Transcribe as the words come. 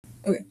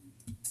Okay.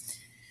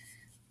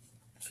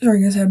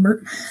 Sorry guys, I had a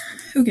burp.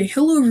 Okay,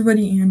 hello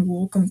everybody and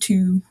welcome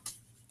to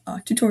a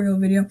tutorial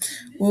video.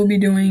 What we'll be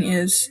doing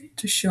is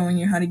just showing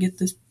you how to get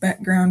this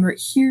background right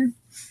here.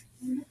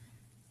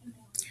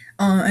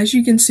 As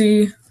you can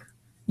see,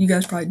 you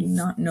guys probably do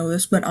not know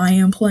this, but I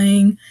am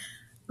playing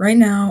right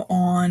now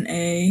on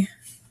a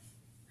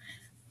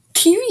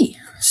TV.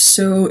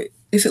 So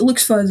if it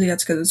looks fuzzy,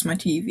 that's because it's my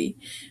TV.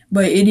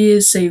 But it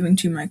is saving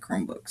to my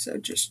Chromebook, so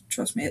just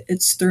trust me.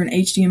 It's through an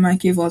HDMI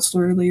cable that's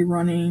literally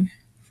running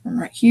from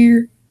right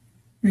here.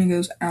 And it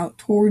goes out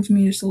towards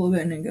me just a little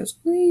bit, and it goes,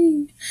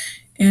 whee.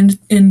 And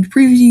in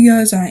preview, you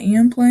guys, I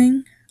am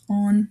playing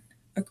on,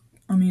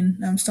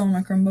 I'm still on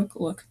my Chromebook.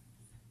 Look,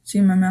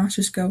 see my mouse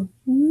just go,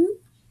 whoop.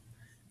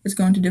 It's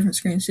going to different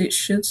screens. See, it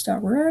should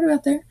stop right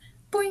about there.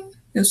 Boing.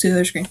 You'll see the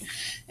other screen.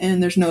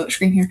 And there's no other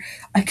screen here.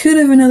 I could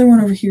have another one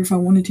over here if I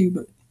wanted to,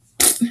 but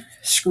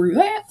screw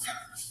that.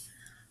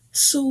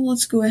 So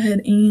let's go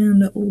ahead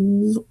and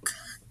look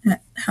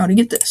at how to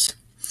get this.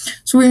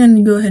 So we're going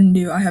to go ahead and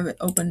do, I have it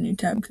open a new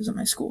tab because of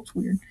my school. It's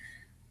weird.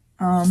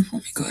 Let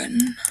me go ahead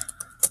and,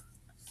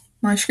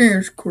 my screen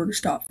recorder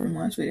stopped from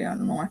last video. I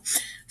don't know why.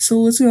 So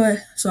let's go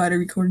ahead. So I had to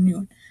record a new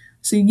one.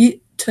 So you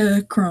get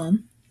to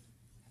Chrome.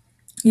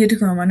 I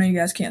know you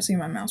guys can't see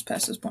my mouse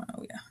past this point.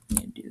 Oh yeah, I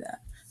need to do that.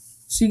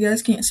 So you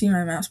guys can't see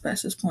my mouse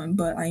past this point,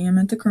 but I am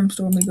at the Chrome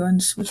store. Let me go ahead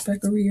and switch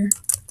back over here.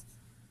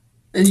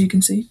 As you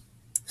can see.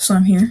 So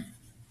I'm here.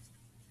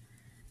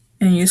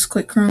 And you just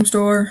click Chrome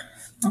store.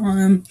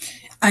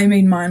 I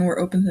made mine where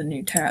it opens a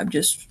new tab,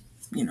 just,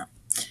 you know.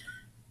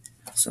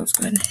 So let's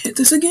go ahead and hit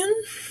this again.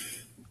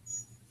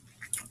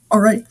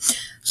 Alright,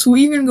 so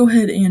what you're going to go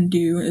ahead and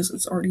do is,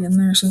 it's already in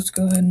there, so let's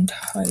go ahead and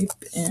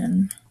type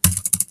in,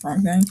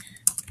 wrong thing,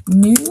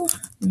 new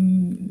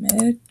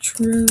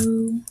Metro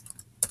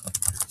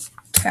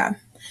tab.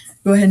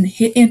 Go ahead and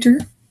hit enter,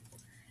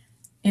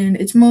 and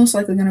it's most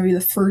likely going to be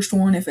the first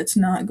one. If it's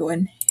not, go ahead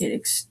and hit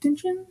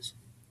extensions.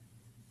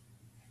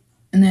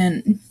 And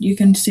then you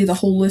can see the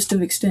whole list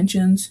of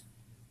extensions.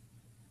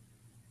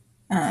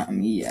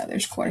 Yeah,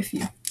 there's quite a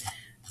few.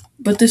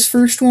 But this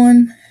first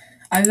one,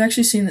 I've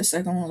actually seen the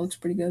second one. It looks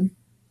pretty good.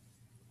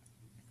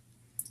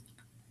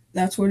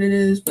 That's what it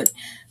is. But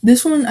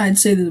this one, I'd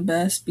say is the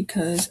best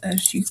because,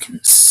 as you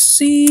can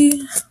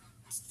see,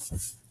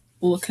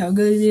 look how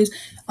good it is.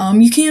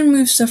 You can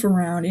move stuff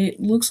around. It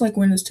looks like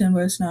Windows 10,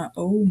 but it's not.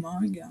 Oh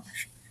my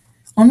gosh.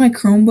 On my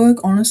Chromebook,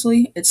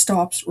 honestly, it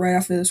stops right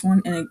after this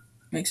one, and it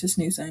makes this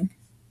new thing.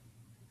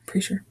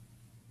 Pretty sure.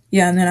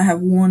 Yeah, and then I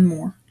have one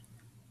more.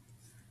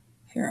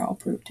 Here, I'll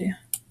prove it to you.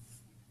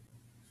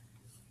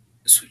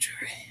 Switch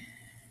over.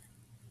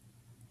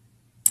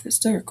 Is it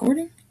still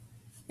recording?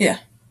 Yeah.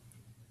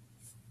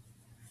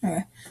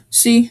 Okay.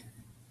 See?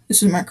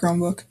 This is my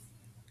Chromebook.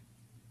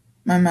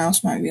 My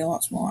mouse might be a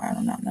lot smaller. I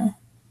do not know.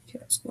 Okay,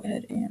 let's go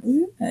ahead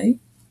and... hey.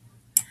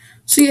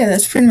 So yeah,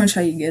 that's pretty much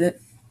how you get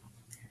it.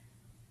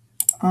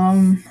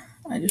 I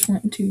just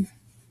went into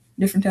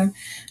different tab.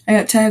 I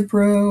got Tag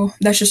Pro.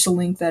 That's just a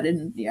link that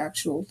isn't the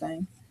actual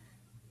thing.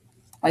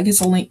 Like,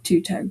 it's a link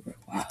to Tag Pro.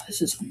 Wow,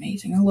 this is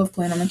amazing. I love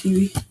playing on my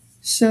TV.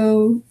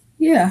 So,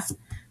 yeah.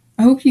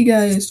 I hope you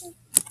guys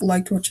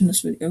liked watching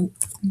this video.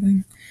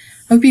 I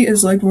hope you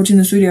guys liked watching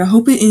this video. I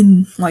hope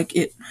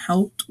it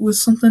helped with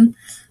something.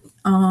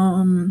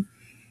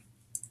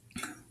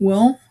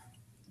 Well,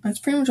 that's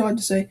pretty much all I have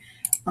to say.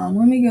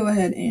 Let me go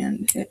ahead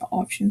and hit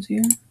options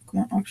here.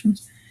 Come on,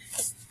 options.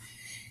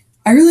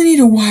 I really need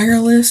a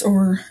wireless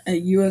or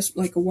a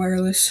a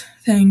wireless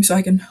thing so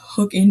I can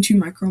hook into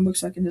my Chromebook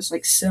so I can just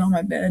sit on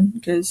my bed,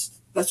 because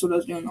that's what I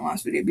was doing in the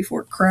last video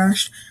before it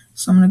crashed.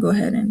 So I'm going to go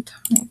ahead and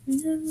type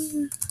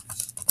in.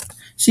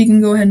 So you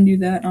can go ahead and do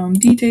that.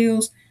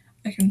 Details,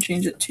 I can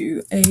change it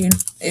to A, and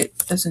it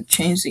doesn't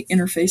change the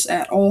interface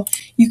at all.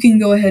 You can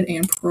go ahead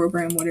and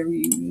program whatever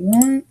you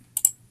want.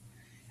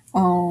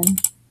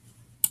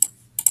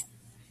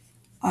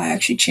 I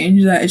actually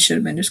changed that. It should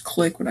have been just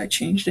click, but I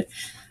changed it.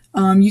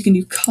 You can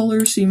do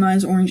color. See,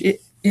 mine's orange.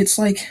 It's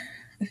like,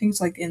 I think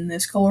it's like in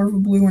this color of a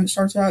blue when it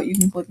starts out. You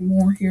can click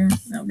more here.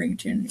 That'll bring you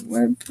to a new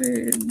web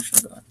page.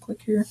 So go ahead and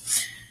click here.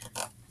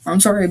 I'm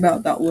sorry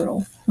about that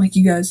little,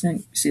 you guys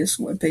didn't see this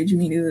web page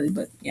immediately,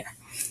 but yeah.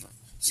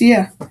 So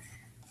yeah,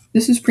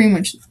 this is pretty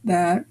much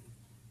that.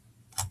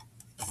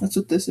 That's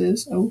what this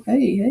is. Oh,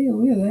 hey,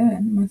 look at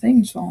that. My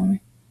thing's following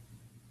me.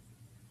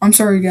 I'm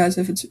sorry guys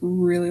if it's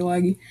really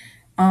laggy.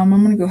 I'm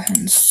gonna go ahead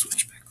and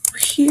switch back over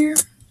here.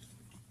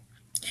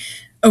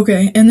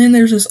 Okay, and then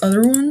there's this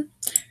other one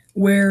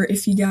where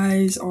if you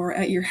guys are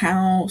at your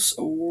house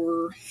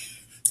or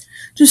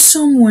just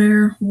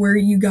somewhere where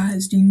you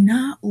guys do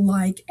not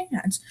like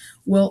ads,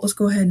 well, let's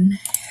go ahead and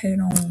head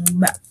on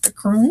back to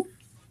Chrome.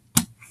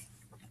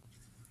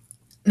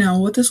 Now,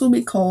 what this will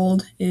be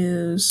called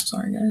is,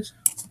 sorry guys,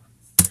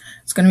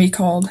 it's going to be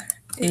called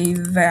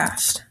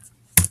Avast.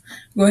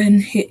 Go ahead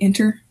and hit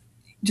enter.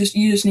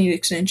 You just need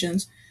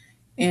extensions,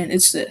 and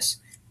it's this.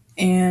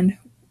 And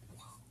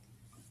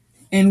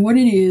what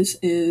it is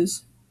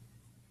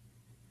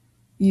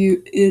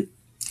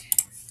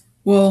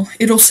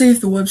it'll say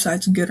if the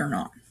website's good or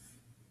not.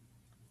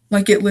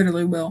 Like, it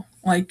literally will.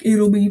 Like,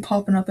 it'll be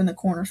popping up in the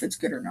corner if it's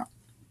good or not.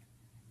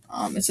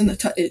 It's in the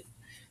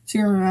see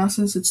where my mouse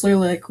is? It's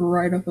literally like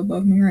right up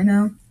above me right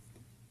now.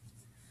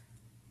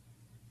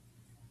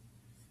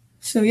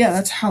 So yeah,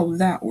 that's how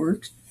that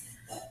works.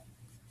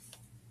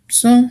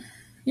 So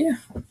yeah,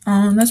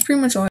 that's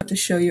pretty much all I have to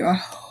show you. I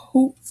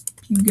hope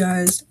you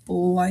guys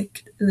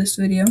liked this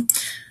video.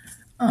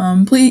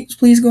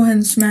 Please go ahead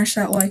and smash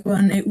that like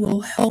button. It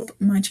will help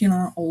my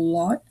channel out a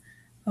lot.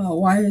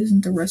 Why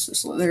isn't the rest of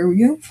this? There we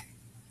go.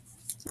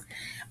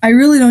 I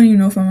really don't even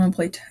know if I'm gonna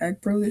play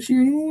Tag Pro this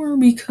year anymore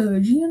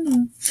because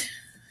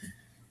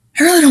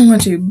I really don't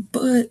want to,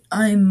 but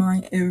I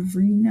might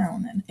every now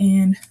and then.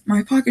 And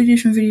my Pocket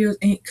Edition videos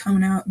ain't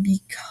coming out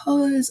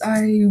because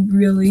I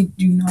really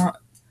do not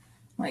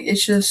like.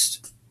 It's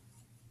just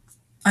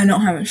I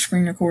don't have a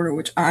screen recorder,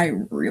 which I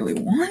really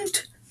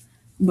want,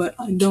 but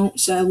I don't,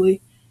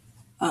 sadly.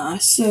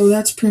 So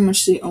that's pretty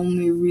much the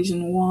only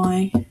reason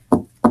why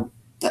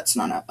that's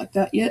not out like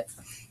that yet.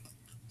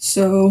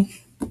 So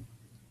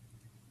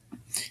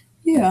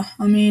yeah,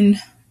 I mean,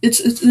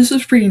 this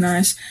is pretty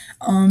nice.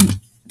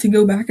 To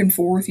go back and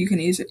forth, you can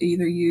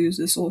either use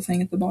this little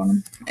thing at the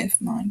bottom, if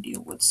my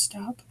deal would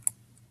stop.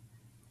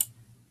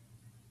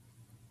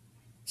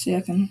 See,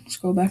 I can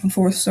scroll back and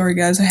forth. Sorry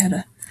guys,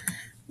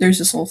 there's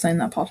this little thing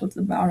that pops up at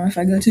the bottom if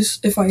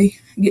I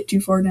get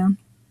too far down.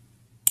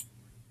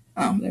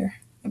 Oh, there.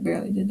 I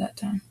barely did that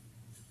time.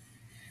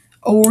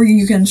 Or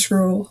you can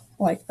scroll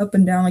like up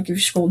and down. Like if you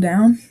scroll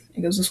down,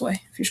 it goes this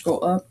way. If you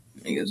scroll up,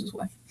 it goes this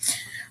way.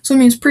 So I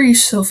mean, it's pretty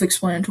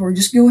self-explanatory.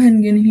 Just go ahead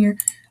and get in here.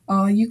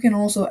 You can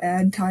also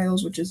add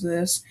tiles, which is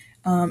this.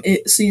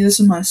 This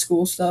is my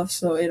school stuff,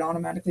 so it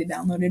automatically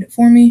downloaded it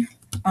for me.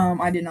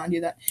 I did not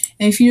do that.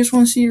 And if you just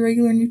want to see a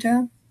regular new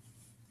tab,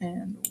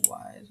 and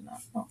why is it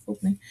not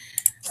opening?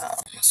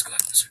 Let's go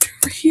ahead and switch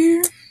over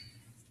here.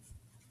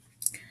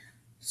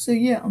 So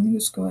yeah, let me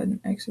just go ahead and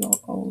exit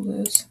all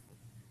this.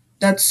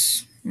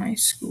 That's my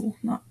school,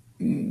 not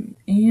me.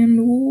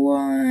 And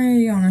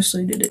why,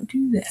 honestly, did it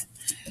do that?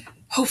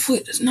 Hopefully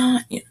it does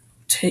not,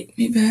 take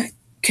me back.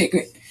 Okay,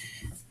 great.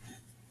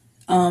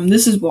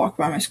 This is blocked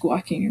by my school.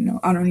 I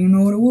don't even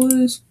know what it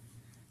was.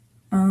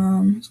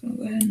 I'm just gonna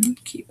go ahead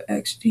and keep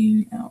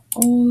exiting out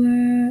all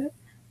that.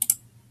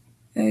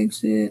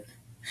 Exit.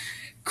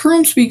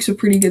 Chrome speaks of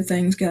pretty good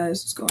things,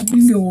 guys. Let's go ahead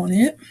and go on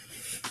it.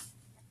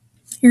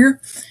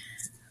 Here,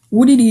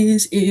 what it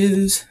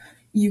is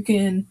you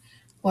can,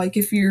 like,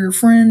 if your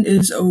friend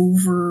is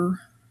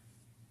over,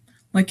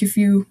 like, if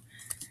you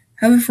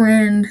have a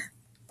friend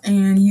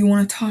and you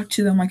want to talk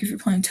to them, like if you're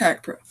playing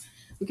Tag Pro,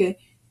 okay?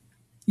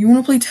 You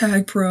want to play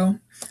Tag Pro,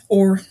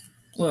 or,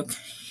 look,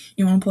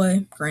 you want to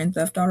play Grand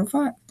Theft Auto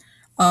 5.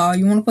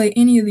 You want to play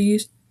any of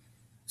these.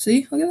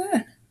 See? Look at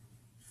that.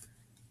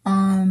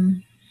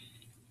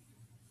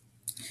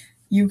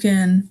 You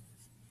can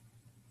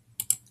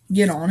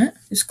get on it.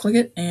 Just click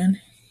it,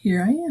 and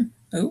here I am.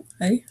 Oh,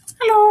 hey.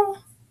 Hello.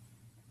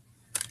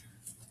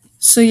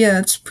 So yeah,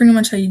 that's pretty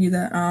much how you do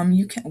that.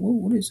 You can. Whoa,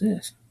 what is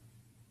this?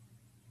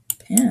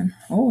 Pen.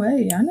 Oh,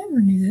 hey, I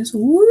never knew this.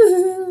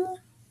 Woo!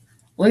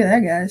 Look at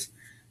that, guys.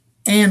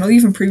 And I'll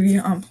even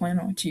preview. I'm playing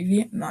on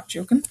TV. I'm not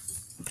joking.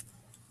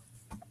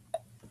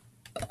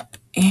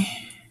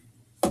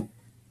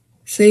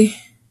 See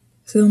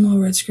them all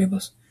red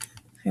scribbles.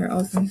 Here,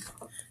 I'll try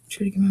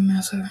to get my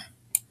mouse over.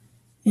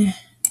 Yeah,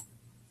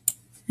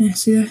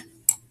 see that?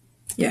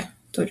 Yeah,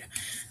 told you.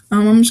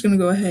 I'm just gonna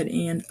go ahead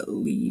and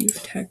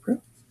leave Tag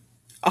Pro.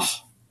 How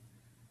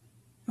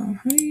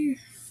do you?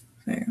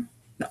 There.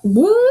 No,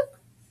 what?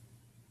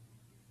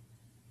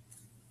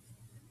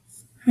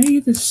 How do you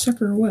get this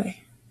sucker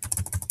away?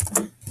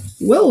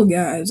 Well,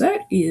 guys,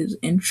 that is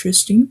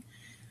interesting.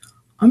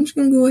 I'm just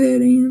gonna go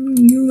ahead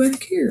and go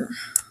back here.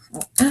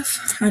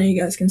 F. I know you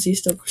guys can see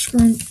still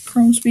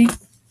Chrome speak.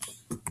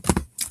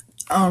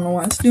 I don't know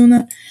why it's doing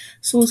that.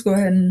 So let's go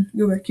ahead and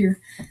go back here.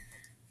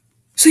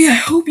 So yeah, I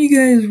hope you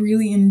guys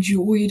really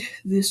enjoyed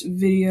this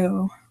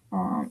video.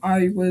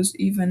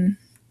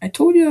 I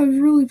told you I was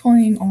really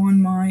playing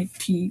on my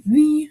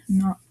TV,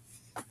 not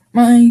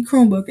my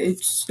Chromebook.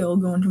 It's still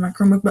going to my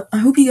Chromebook, but I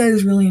hope you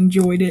guys really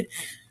enjoyed it.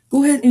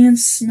 Go ahead and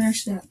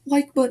smash that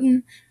like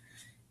button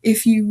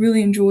if you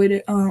really enjoyed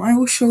it. I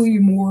will show you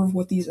more of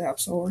what these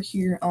apps are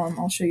here.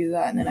 I'll show you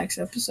that in the next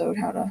episode,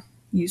 how to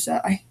use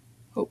that. I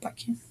hope I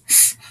can.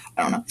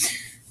 I don't know.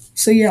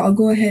 So yeah, I'll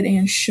go ahead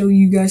and show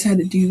you guys how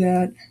to do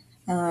that.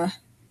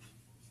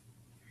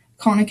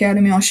 Khan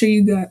Academy, I'll show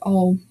you guys.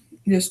 I'll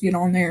just get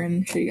on there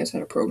and show you guys how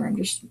to program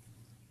just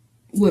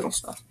little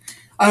stuff.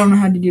 I don't know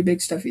how to do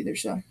big stuff either,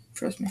 so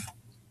trust me.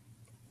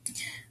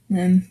 And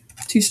then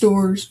 2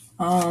 stores.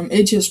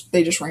 They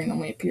just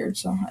randomly appeared,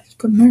 so I just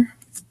put them there.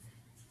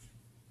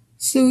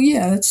 So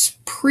yeah, that's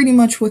pretty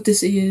much what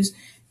this is.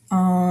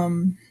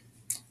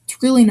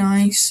 It's really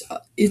nice.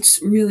 It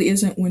really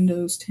isn't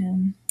Windows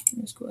 10.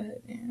 Let's go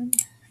ahead and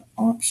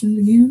options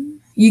again.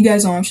 You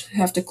guys don't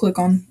have to click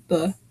on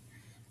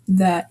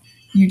that.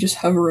 You just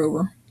hover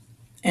over,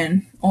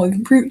 and I'll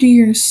even prove it to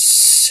you in a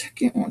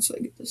second once I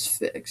get this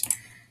fixed.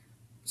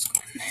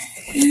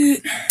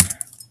 Hit.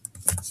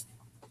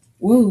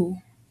 Whoa.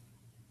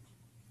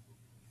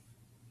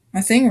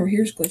 My thing over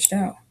here's glitched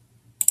out.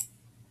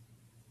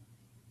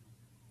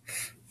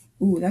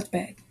 Ooh, that's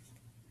bad.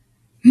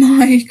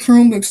 My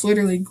Chromebook's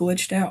literally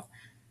glitched out.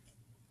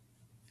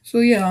 So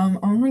yeah, I'm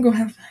gonna go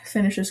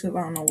finish this because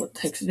I don't know what it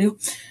takes to do.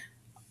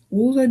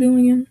 What was I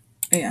doing again?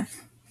 Yeah,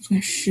 I was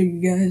gonna show you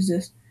guys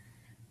this.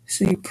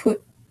 So you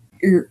put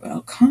your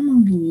come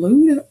on,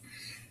 load up.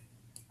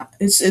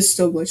 It's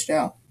still glitched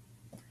out.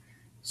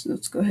 So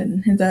let's go ahead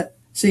and hit that.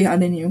 See, I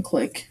didn't even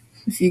click.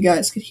 If you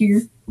guys could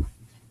hear.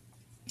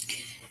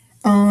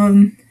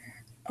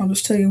 I'll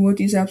just tell you what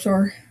these apps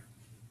are.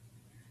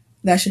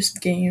 That's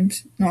just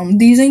games.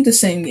 These ain't the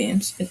same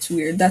games. It's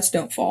weird. That's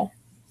Don't Fall.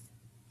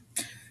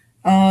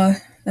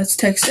 That's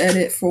text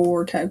edit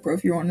for Tag Pro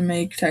if you want to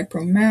make Tag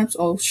Pro maps.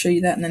 I'll show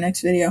you that in the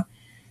next video.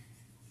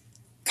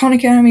 Khan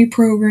Academy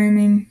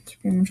programming. That's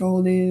pretty much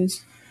all it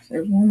is.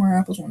 There's one more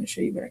app I was wanting to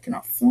show you, but I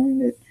cannot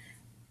find it.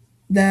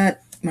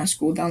 That my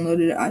school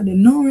downloaded it. I did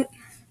not.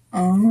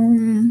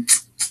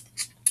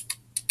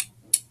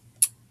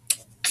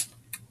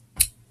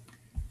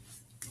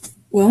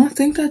 Well, I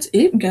think that's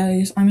it,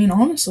 guys. I mean,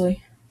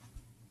 honestly,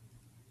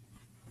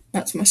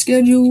 that's my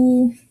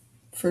schedule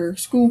for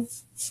school.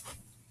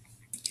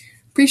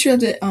 Pretty sure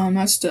that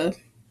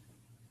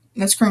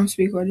that's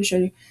Chromebook I just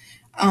showed you.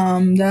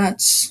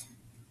 That's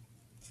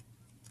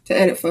to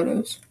edit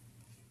photos.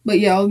 But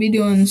yeah, I'll be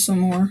doing some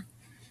more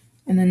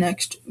in the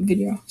next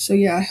video. So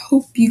yeah, I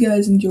hope you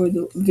guys enjoyed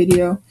the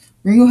video.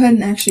 We're gonna go ahead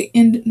and actually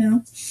end it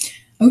now.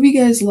 I hope you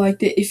guys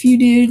liked it. If you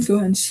did, go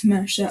ahead and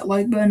smash that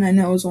like button. I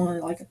know it was only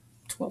like a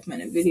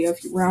 12-minute video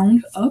if you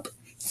round up.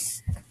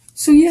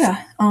 So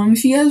yeah,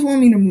 if you guys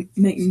want me to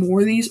make more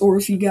of these, or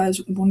if you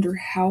guys wonder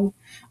how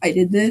I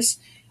did this,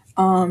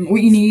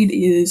 what you need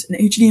is an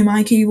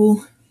HDMI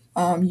cable.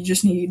 You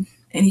just need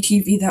any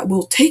TV that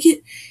will take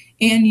it,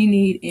 and you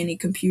need any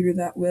computer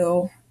that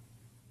will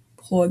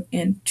plug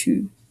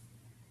into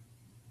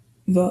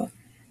the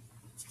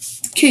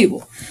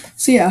cable.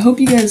 So yeah, I hope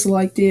you guys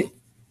liked it.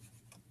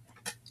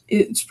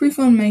 It's pretty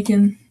fun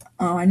making.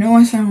 I know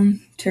I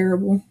sound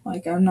terrible.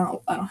 Like I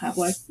don't have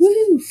like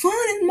woo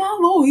fun in my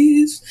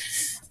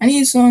voice. I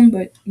need some,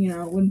 but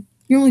when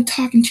you're only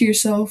talking to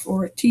yourself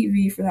or a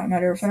TV for that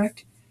matter of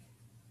fact,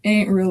 it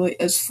ain't really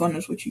as fun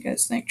as what you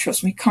guys think.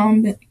 Trust me,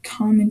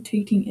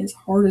 commentating is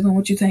harder than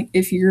what you think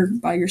if you're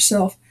by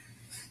yourself.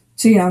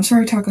 So yeah, I'm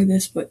sorry to talk like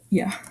this, but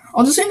yeah,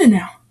 I'll just end it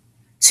now.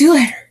 See you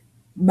later.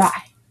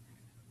 Bye.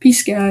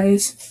 Peace,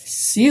 guys.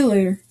 See you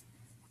later.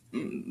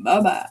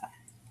 Bye-bye.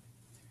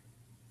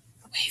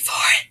 Wait for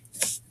it.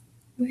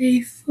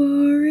 Wait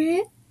for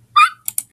it.